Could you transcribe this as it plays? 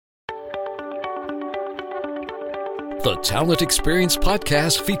the Talent Experience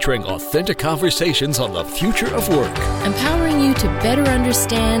podcast featuring authentic conversations on the future of work. Empowering you to better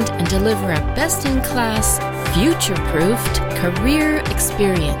understand and deliver a best-in-class, future-proofed career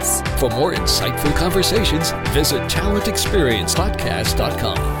experience. For more insightful conversations, visit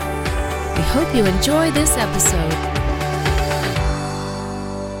talentexperiencepodcast.com. We hope you enjoy this episode.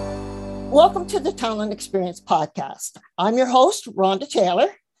 Welcome to the Talent Experience podcast. I'm your host, Rhonda Taylor.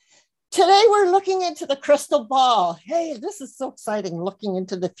 Today, we're looking into the crystal ball. Hey, this is so exciting, looking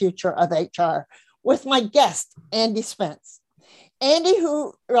into the future of HR with my guest, Andy Spence. Andy,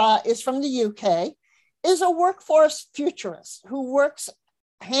 who is from the UK, is a workforce futurist who works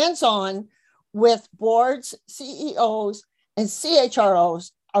hands-on with boards, CEOs, and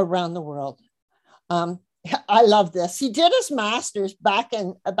CHROs around the world. I love this. He did his master's back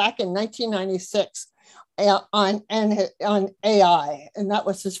in 1996 on AI, and that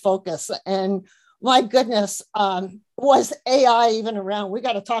was his focus. And my goodness, was AI even around? We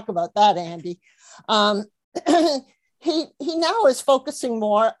got to talk about that, Andy. He now is focusing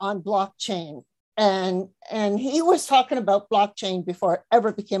more on blockchain, and he was talking about blockchain before it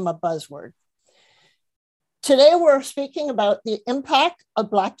ever became a buzzword. Today, we're speaking about the impact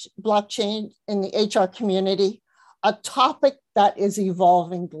of blockchain in the HR community, a topic that is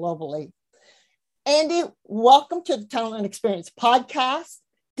evolving globally. Andy, welcome to the Talent Experience podcast.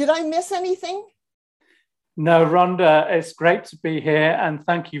 Did I miss anything? No, Rhonda, it's great to be here, and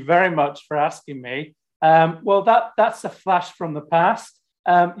thank you very much for asking me. Well, that's a flash from the past.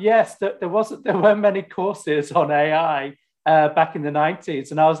 Yes, there weren't many courses on AI back in the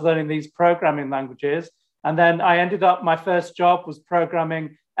 90s, and I was learning these programming languages. And then I ended up, my first job was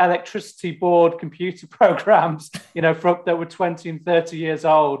programming electricity board computer programs, that were 20 and 30 years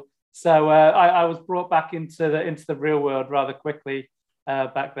old. So I was brought back into the real world rather quickly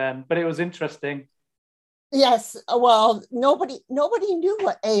back then, but it was interesting. Yes, well, nobody knew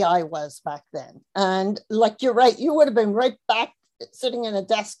what AI was back then, and like you're right, you would have been right back sitting in a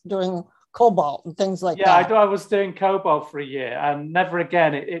desk doing COBOL and things like that. Yeah, I was doing COBOL for a year, and never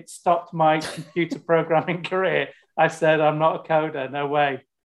again. It stopped my computer programming career. I said, I'm not a coder, no way.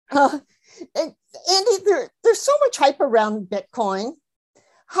 Andy, there's so much hype around Bitcoin.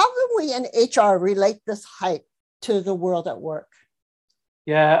 How can we in HR relate this hype to the world at work?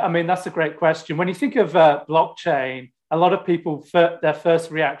 Yeah, I mean, that's a great question. When you think of blockchain, a lot of people, their first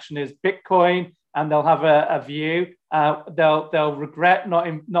reaction is Bitcoin, and they'll have a view. They'll regret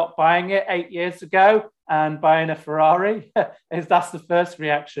not buying it 8 years ago and buying a Ferrari. That's the first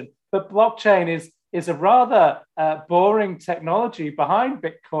reaction. But blockchain is a rather boring technology behind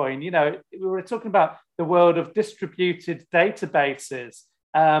Bitcoin. We were talking about the world of distributed databases.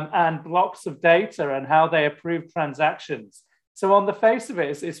 And blocks of data and how they approve transactions. So on the face of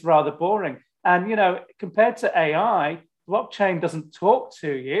it, it's rather boring. And, compared to AI, blockchain doesn't talk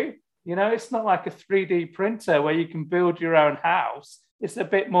to you. It's not like a 3D printer where you can build your own house. It's a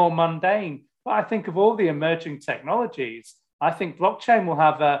bit more mundane. But I think of all the emerging technologies, I think blockchain will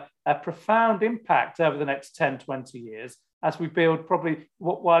have a profound impact over the next 10, 20 years as we build probably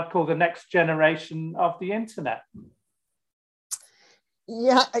what I'd call the next generation of the internet.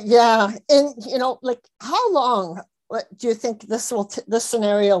 Yeah. And, how long do you think this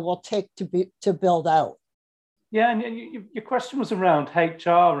scenario will take to build out? Yeah, and your question was around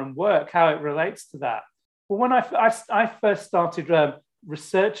HR and work, how it relates to that. Well, when I first started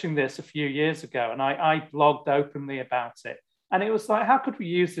researching this a few years ago, and I blogged openly about it, and it was like, how could we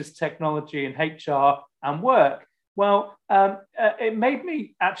use this technology in HR and work? Well, it made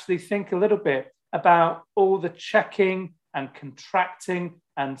me actually think a little bit about all the checking and contracting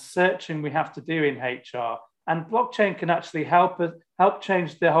and searching we have to do in HR. And blockchain can actually help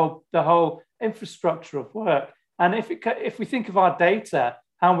change the whole infrastructure of work. And if we think of our data,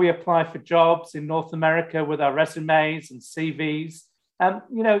 how we apply for jobs in North America with our resumes and CVs,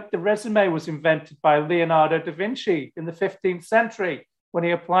 the resume was invented by Leonardo da Vinci in the 15th century when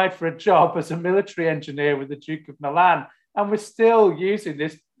he applied for a job as a military engineer with the Duke of Milan. And we're still using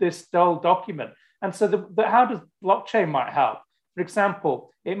this old document. And so how does blockchain might help? For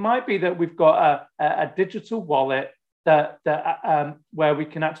example, it might be that we've got a digital wallet that where we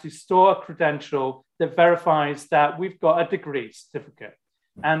can actually store a credential that verifies that we've got a degree certificate.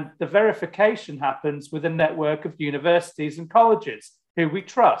 And the verification happens with a network of universities and colleges who we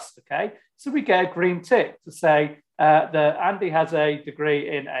trust, okay? So we get a green tick to say that Andy has a degree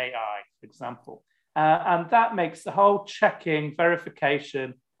in AI, for example. And that makes the whole checking,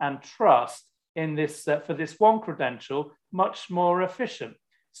 verification, and trust in this for this one credential much more efficient.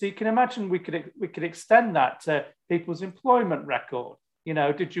 So you can imagine we could extend that to people's employment record. You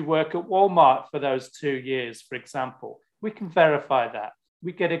know, did you work at Walmart for those 2 years, for example? We can verify that.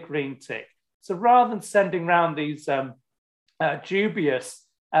 We get a green tick. So rather than sending around these dubious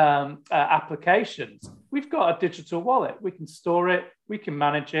applications, we've got a digital wallet. We can store it, we can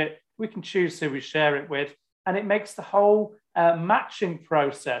manage it, we can choose who we share it with, and it makes the whole matching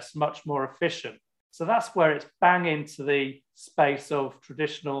process much more efficient. So that's where it's bang into the space of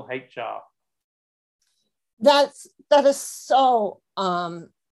traditional HR. That is so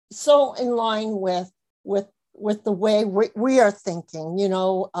in line with the way we are thinking, you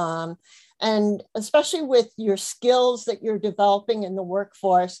know, and especially with your skills that you're developing in the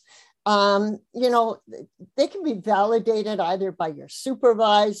workforce. You know, they can be validated either by your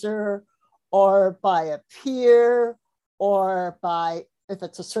supervisor or by a peer or by, if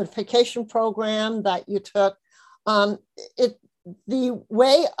it's a certification program that you took. The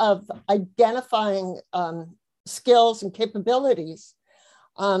way of identifying skills and capabilities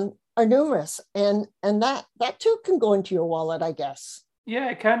are numerous, and that too can go into your wallet, I guess. Yeah,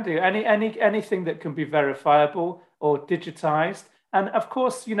 it can do. Anything that can be verifiable or digitized. And of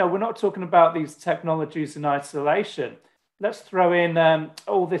course, you know, we're not talking about these technologies in isolation. Let's throw in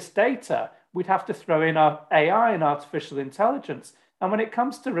all this data. We'd have to throw in our AI and artificial intelligence. And when it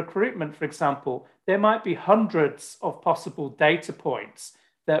comes to recruitment, for example, there might be hundreds of possible data points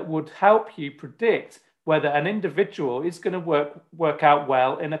that would help you predict whether an individual is going to work out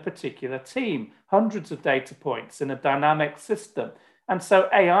well in a particular team. Hundreds of data points in a dynamic system. And so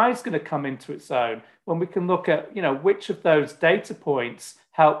AI is going to come into its own when we can look at, you know, which of those data points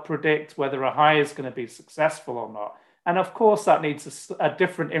help predict whether a hire is going to be successful or not. And of course, that needs a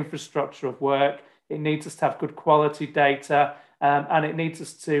different infrastructure of work. It needs us to have good quality data, and it needs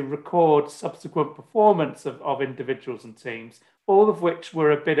us to record subsequent performance of individuals and teams, all of which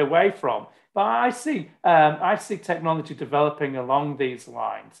we're a bit away from. But I see technology developing along these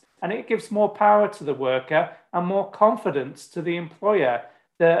lines, and it gives more power to the worker and more confidence to the employer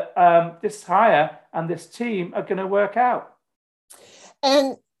that this hire and this team are going to work out.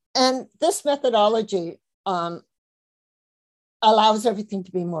 And this methodology allows everything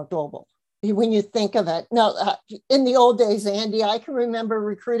to be more global when you think of it. Now, in the old days, Andy, I can remember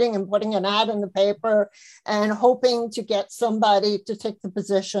recruiting and putting an ad in the paper and hoping to get somebody to take the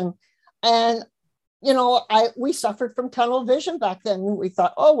position. And, you know, we suffered from tunnel vision back then. We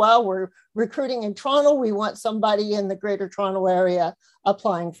thought, oh, well, we're recruiting in Toronto. We want somebody in the Greater Toronto area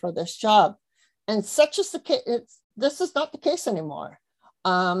applying for this job. And such is the case. This is not the case anymore.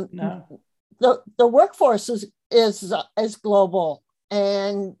 No. The workforce is global,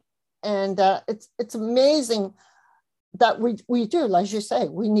 and it's amazing that we do, as you say,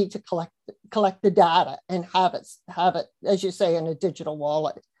 we need to collect the data and have it, as you say, in a digital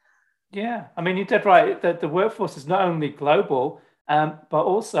wallet. Yeah, I mean, you did right. The workforce is not only global, but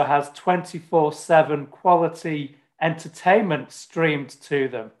also has 24/7 quality entertainment streamed to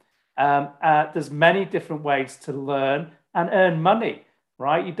them. There's many different ways to learn and earn money,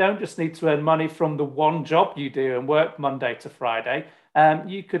 right? You don't just need to earn money from the one job you do and work Monday to Friday.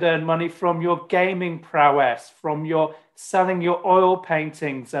 You could earn money from your gaming prowess, from your selling your oil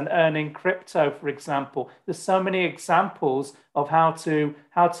paintings and earning crypto, for example. There's so many examples of how to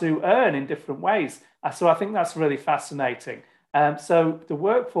earn in different ways. So I think that's really fascinating. So the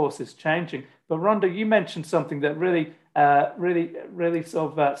workforce is changing. But Rhonda, you mentioned something that really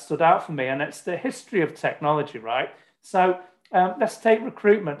sort of stood out for me, and it's the history of technology, right? So let's take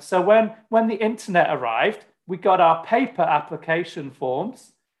recruitment. So when the internet arrived, we got our paper application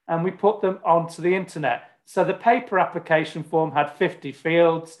forms and we put them onto the internet. So the paper application form had 50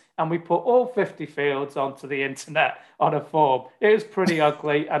 fields, and we put all 50 fields onto the internet on a form. It was pretty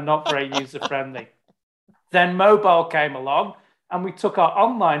ugly and not very user-friendly. Then mobile came along, and we took our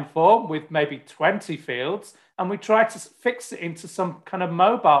online form with maybe 20 fields, and we tried to fix it into some kind of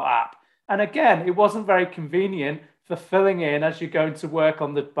mobile app. And again, it wasn't very convenient for filling in as you're going to work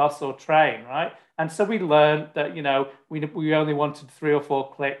on the bus or train, right? And so we learned that, you know, we only wanted 3 or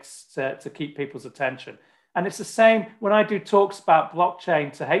 4 clicks to keep people's attention. And it's the same when I do talks about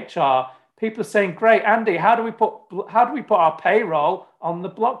blockchain to HR. People are saying, "Great, Andy, how do we put our payroll on the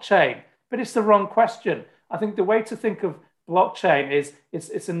blockchain?" But it's the wrong question. I think the way to think of blockchain is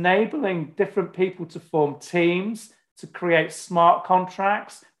it's enabling different people to form teams, to create smart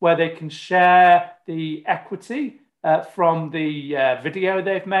contracts where they can share the equity from the video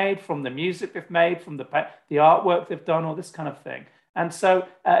they've made, from the music they've made, from the artwork they've done, all this kind of thing. And so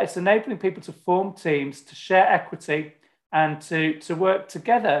it's enabling people to form teams, to share equity, and to work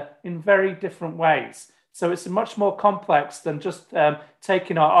together in very different ways. So it's much more complex than just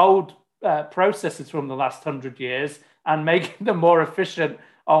taking our old processes from the last 100 years and making them more efficient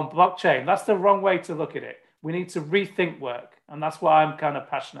on blockchain. That's the wrong way to look at it. We need to rethink work. And that's what I'm kind of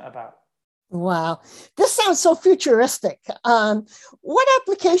passionate about. Wow. This sounds so futuristic. What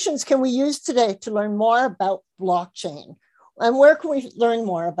applications can we use today to learn more about blockchain? And where can we learn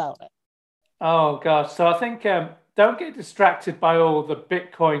more about it? Oh, gosh. So I think don't get distracted by all the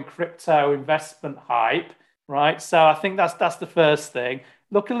Bitcoin crypto investment hype, right? So I think that's the first thing.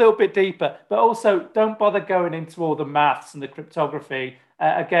 Look a little bit deeper, but also don't bother going into all the maths and the cryptography.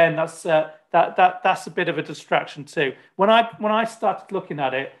 Again, that's a bit of a distraction too. When I started looking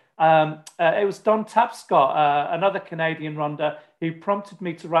at it, it was Don Tapscott, another Canadian, Rhonda, who prompted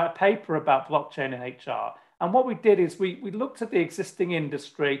me to write a paper about blockchain in HR. And what we did is we looked at the existing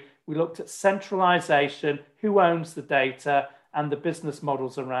industry, we looked at centralization, who owns the data, and the business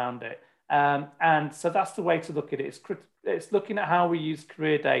models around it. And so that's the way to look at it. It's looking at how we use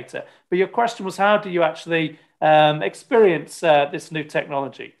career data. But your question was, how do you actually experience this new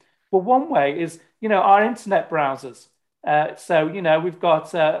technology? Well, one way is, our internet browsers. So, we've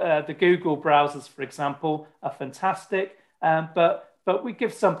got the Google browsers, for example, are fantastic, but we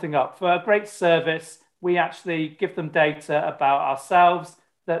give something up. For a great service, we actually give them data about ourselves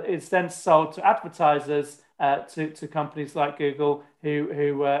that is then sold to advertisers, to companies like Google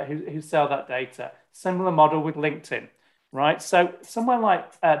who sell that data. Similar model with LinkedIn, right? So somewhere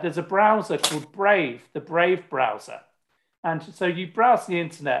like, there's a browser called Brave, the Brave browser. And so you browse the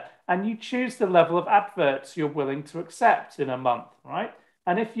internet and you choose the level of adverts you're willing to accept in a month, right?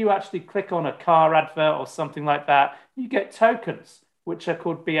 And if you actually click on a car advert or something like that, you get tokens, which are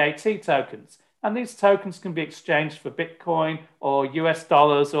called BAT tokens. And these tokens can be exchanged for Bitcoin or US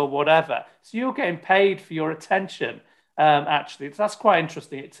dollars or whatever. So you're getting paid for your attention, actually. So that's quite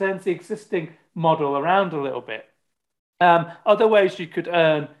interesting. It turns the existing model around a little bit. Other ways you could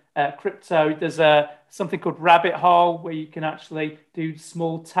earn crypto, there's something called Rabbit Hole, where you can actually do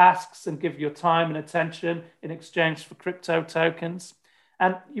small tasks and give your time and attention in exchange for crypto tokens.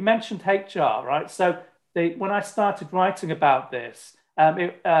 And you mentioned HR, right? So when I started writing about this,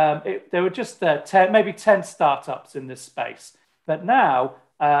 there were just maybe 10 startups in this space. But now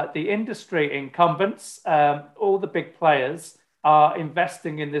the industry incumbents, all the big players, are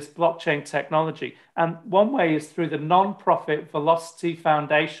investing in this blockchain technology. And one way is through the non-profit Velocity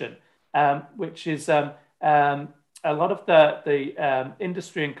Foundation, which is a lot of the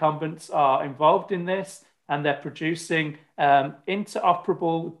industry incumbents are involved in this, and they're producing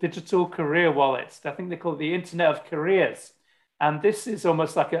interoperable digital career wallets. I think they call it the Internet of Careers. And this is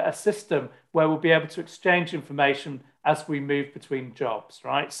almost like a system where we'll be able to exchange information as we move between jobs,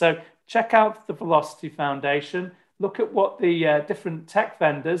 right? So check out the Velocity Foundation. Look at what the different tech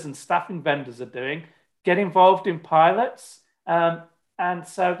vendors and staffing vendors are doing. Get involved in pilots. And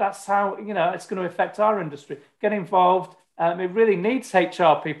so that's how, it's going to affect our industry. Get involved. It really needs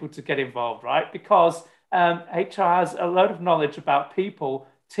HR people to get involved, right? Because HR has a lot of knowledge about people,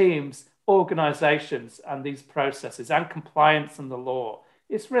 teams, organizations, and these processes, and compliance and the law.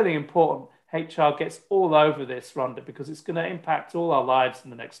 It's really important HR gets all over this, Rhonda, because it's going to impact all our lives in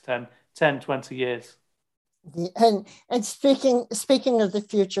the next 10, 20 years. And speaking of the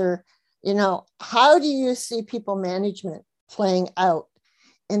future, how do you see people management playing out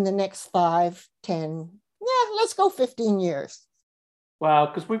in the next 5, 10, let's go 15 years? Well,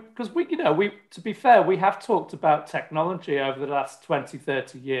 because we, to be fair, we have talked about technology over the last 20,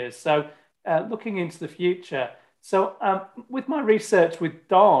 30 years. So looking into the future. So with my research with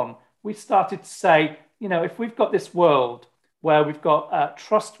Don, we started to say, if we've got this world where we've got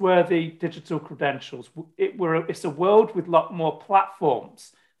trustworthy digital credentials, it's a world with a lot more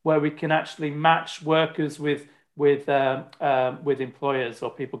platforms where we can actually match workers with employers or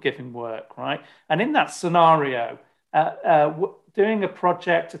people giving work, right? And in that scenario, doing a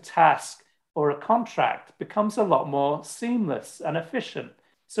project, a task, or a contract becomes a lot more seamless and efficient.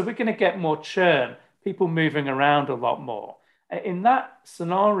 So we're going to get more churn, people moving around a lot more. In that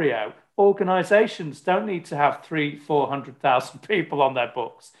scenario, organizations don't need to have 300,000-400,000 people on their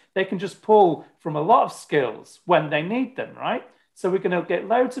books. They can just pull from a lot of skills when they need them, right? So we're going to get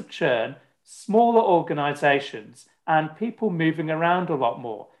loads of churn, smaller organizations, and people moving around a lot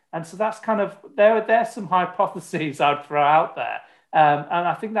more. And so that's kind of, there's some hypotheses I'd throw out there. And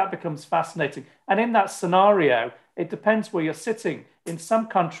I think that becomes fascinating. And in that scenario, it depends where you're sitting. In some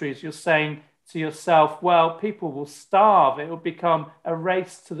countries, you're saying to yourself, well, people will starve. It will become a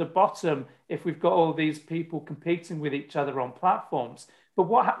race to the bottom if we've got all these people competing with each other on platforms. But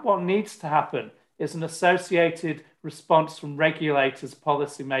what needs to happen is an associated response from regulators,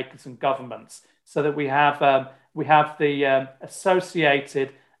 policymakers, and governments, so that we have the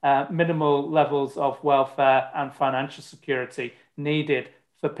associated minimal levels of welfare and financial security needed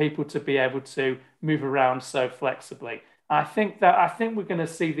for people to be able to move around so flexibly. I think we're going to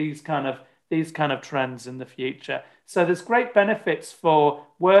see these kind of trends in the future. So there's great benefits for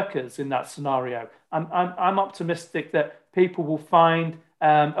workers in that scenario. I'm optimistic that people will find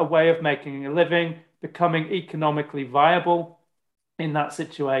a way of making a living, becoming economically viable in that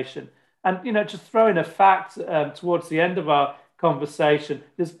situation. And just throwing a fact towards the end of our conversation,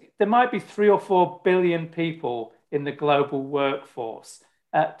 there might be 3 or 4 billion people in the global workforce.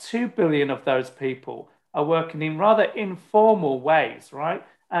 2 billion of those people are working in rather informal ways, right?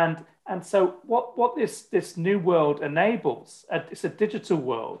 And so what this new world enables, it's a digital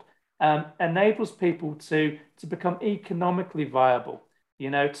world, enables people to become economically viable,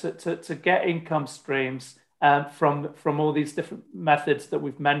 to get income streams from all these different methods that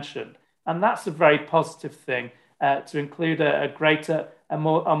we've mentioned. And that's a very positive thing, to include a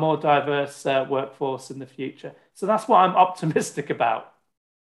more diverse workforce in the future. So that's what I'm optimistic about.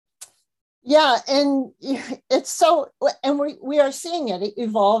 Yeah, and it's so, and we are seeing it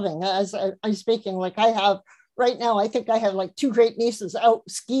evolving as I'm speaking. Like I have right now, I think I have like 2 great nieces out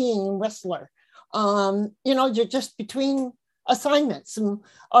skiing in Whistler. You're just between assignments, and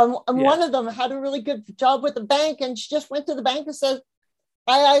one of them had a really good job with the bank, and she just went to the bank and said,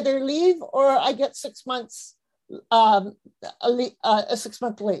 "I either leave or I get 6 months, a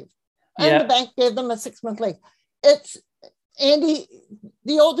 6-month leave," and the bank gave them a 6-month leave. It's Andy,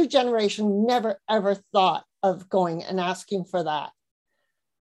 the older generation never ever thought of going and asking for that.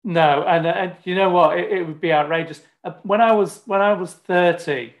 No, and you know what? It would be outrageous. When I was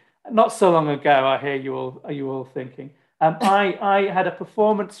 30, not so long ago, I hear you all thinking. I had a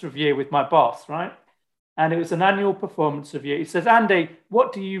performance review with my boss, right? And it was an annual performance review. He says, "Andy,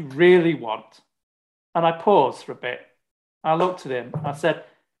 what do you really want?" And I paused for a bit. I looked at him. I said,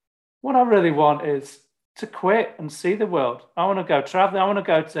 "What I really want is to quit and see the world. I want to go traveling. I want to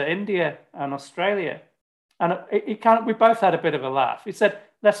go to India and Australia." And we both had a bit of a laugh. He said,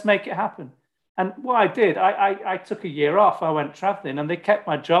 "Let's make it happen." And what I did, I took a year off. I went traveling, and they kept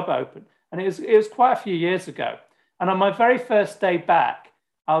my job open. And it was quite a few years ago. And on my very first day back,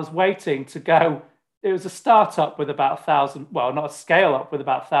 I was waiting to go. It was a startup with about 1,000, well, not a scale up with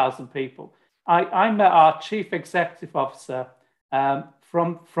about 1,000 people. I met our chief executive officer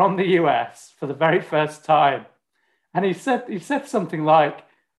from the US for the very first time. And he said something like,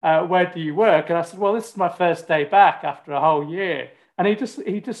 "Where do you work?" And I said, "Well, this is my first day back after a whole year." And he didn't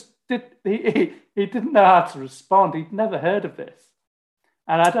know how to respond. He'd never heard of this.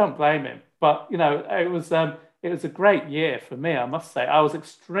 And I don't blame him. But, it was a great year for me, I must say. I was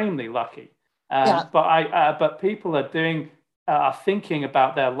extremely lucky. But people are thinking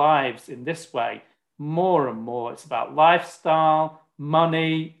about their lives in this way more and more. It's about lifestyle,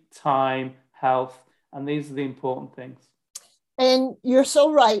 money, time, health, and these are the important things. And you're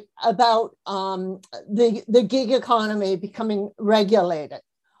so right about the gig economy becoming regulated.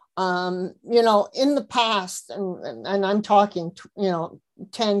 In the past, and I'm talking,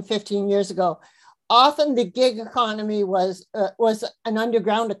 10, 15 years ago, often the gig economy was an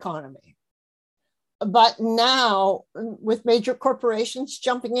underground economy. But now, with major corporations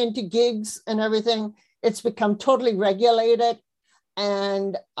jumping into gigs and everything, it's become totally regulated.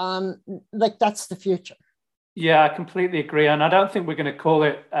 And that's the future. Yeah, I completely agree. And I don't think we're going to call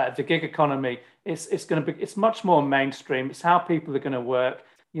it the gig economy. It's much more mainstream. It's how people are going to work.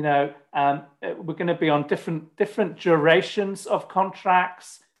 We're going to be on different durations of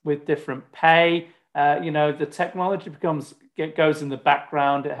contracts with different pay. The technology goes in the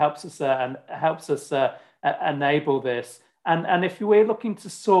background. It helps us enable this. And if we're looking to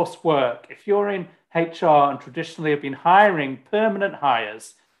source work, if you're in HR and traditionally have been hiring permanent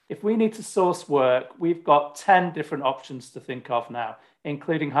hires, if we need to source work, we've got 10 different options to think of now,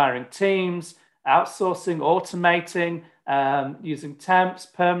 including hiring teams, outsourcing, automating, using temps,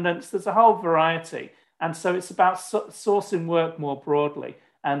 permanents. There's a whole variety. And so it's about sourcing work more broadly.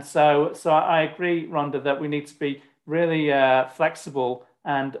 And so I agree, Rhonda, that we need to be really flexible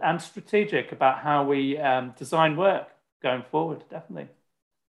and strategic about how we design work going forward, definitely.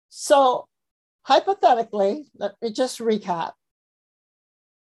 So hypothetically, let me just recap.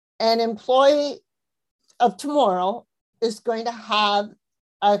 An employee of tomorrow is going to have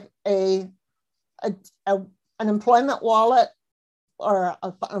an employment wallet or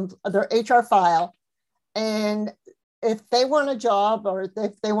their HR file. And if they want a job or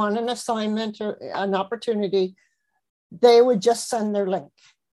if they want an assignment or an opportunity, they would just send their link.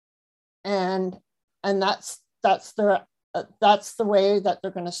 And that's the way that they're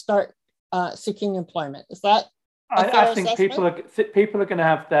going to start seeking employment. Is that I think people are going to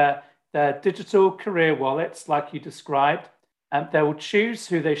have their digital career wallets, like you described, and they will choose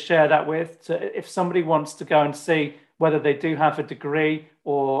who they share that with. If somebody wants to go and see whether they do have a degree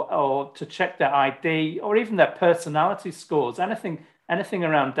or to check their ID or even their personality scores, anything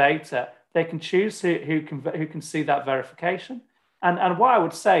around data, they can choose who can see that verification. And what I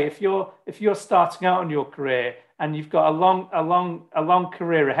would say, if you're starting out in your career and you've got a long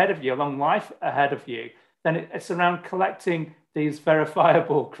career ahead of you, a long life ahead of you, then it's around collecting these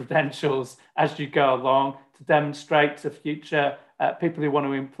verifiable credentials as you go along to demonstrate to future people who want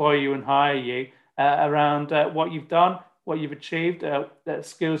to employ you and hire you around what you've done, what you've achieved, the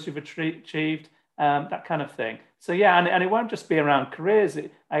skills you've achieved, that kind of thing. So yeah, and it won't just be around careers.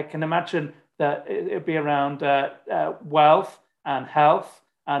 I can imagine that it'll be around wealth and health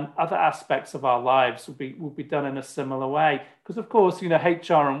and other aspects of our lives will be done in a similar way. Because of course,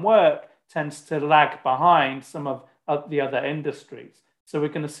 HR and work tends to lag behind some of the other industries. So we're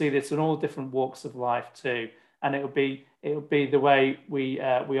going to see this in all different walks of life too, and it'll be the way we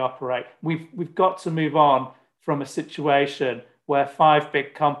operate. We've got to move on from a situation where 5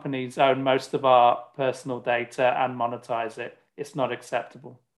 big companies own most of our personal data and monetize it. It's not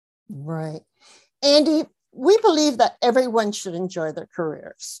acceptable. Right. Andy, we believe that everyone should enjoy their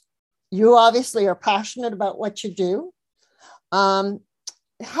careers. You obviously are passionate about what you do.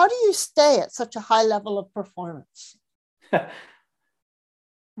 How do you stay at such a high level of performance?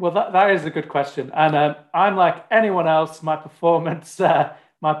 Well, that is a good question. And I'm like anyone else, my performance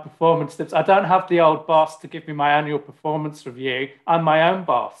tips. I don't have the old boss to give me my annual performance review. I'm my own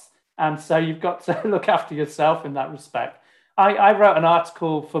boss. And so you've got to look after yourself in that respect. I wrote an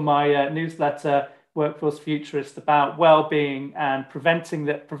article for my newsletter, Workforce Futurist, about well-being and preventing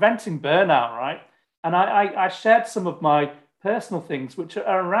burnout, right? And I shared some of my personal things, which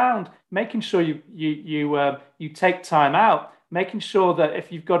are around making sure you take time out, making sure that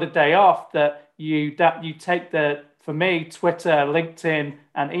if you've got a day off, that you take for me, Twitter, LinkedIn,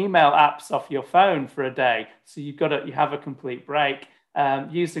 and email apps off your phone for a day. So you have a complete break,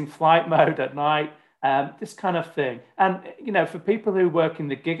 using flight mode at night, this kind of thing. And for people who work in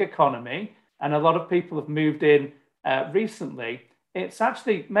the gig economy, and a lot of people have moved in recently, it's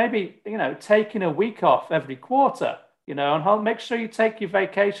actually maybe taking a week off every quarter. And make sure you take your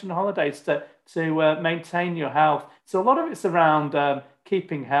vacation holidays to maintain your health. So a lot of it's around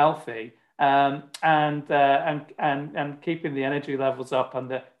keeping healthy and keeping the energy levels up and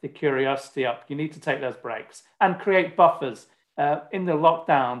the curiosity up. You need to take those breaks and create buffers. In the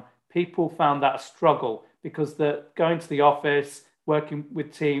lockdown, people found that a struggle because going to the office, working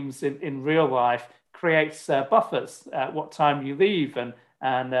with teams in real life creates buffers at what time you leave and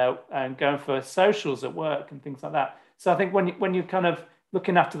going for socials at work and things like that. So I think when you're kind of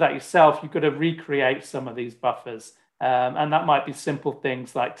looking after that yourself, you've got to recreate some of these buffers. And that might be simple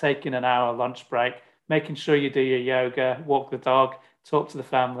things like taking an hour lunch break, making sure you do your yoga, walk the dog, talk to the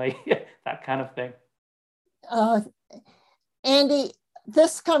family, that kind of thing. Andy,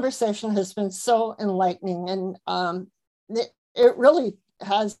 this conversation has been so enlightening, and it really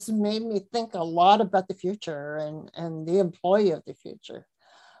has made me think a lot about the future and the employee of the future.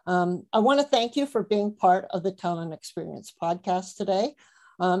 I want to thank you for being part of the Talent Experience podcast today.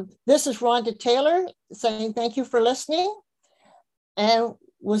 This is Rhonda Taylor saying thank you for listening, and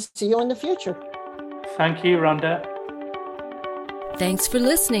we'll see you in the future. Thank you, Rhonda. Thanks for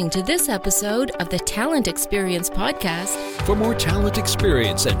listening to this episode of the Talent Experience podcast. For more talent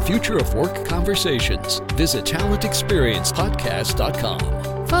experience and future of work conversations, visit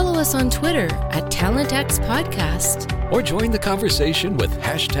talentexperiencepodcast.com. Follow us on Twitter at TalentXPodcast. Or join the conversation with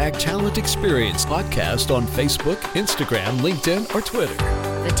 #Talent Experience Podcast on Facebook, Instagram, LinkedIn, or Twitter.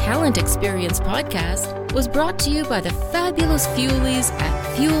 The Talent Experience podcast was brought to you by the fabulous Fuelies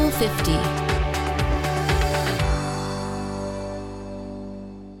at Fuel 50.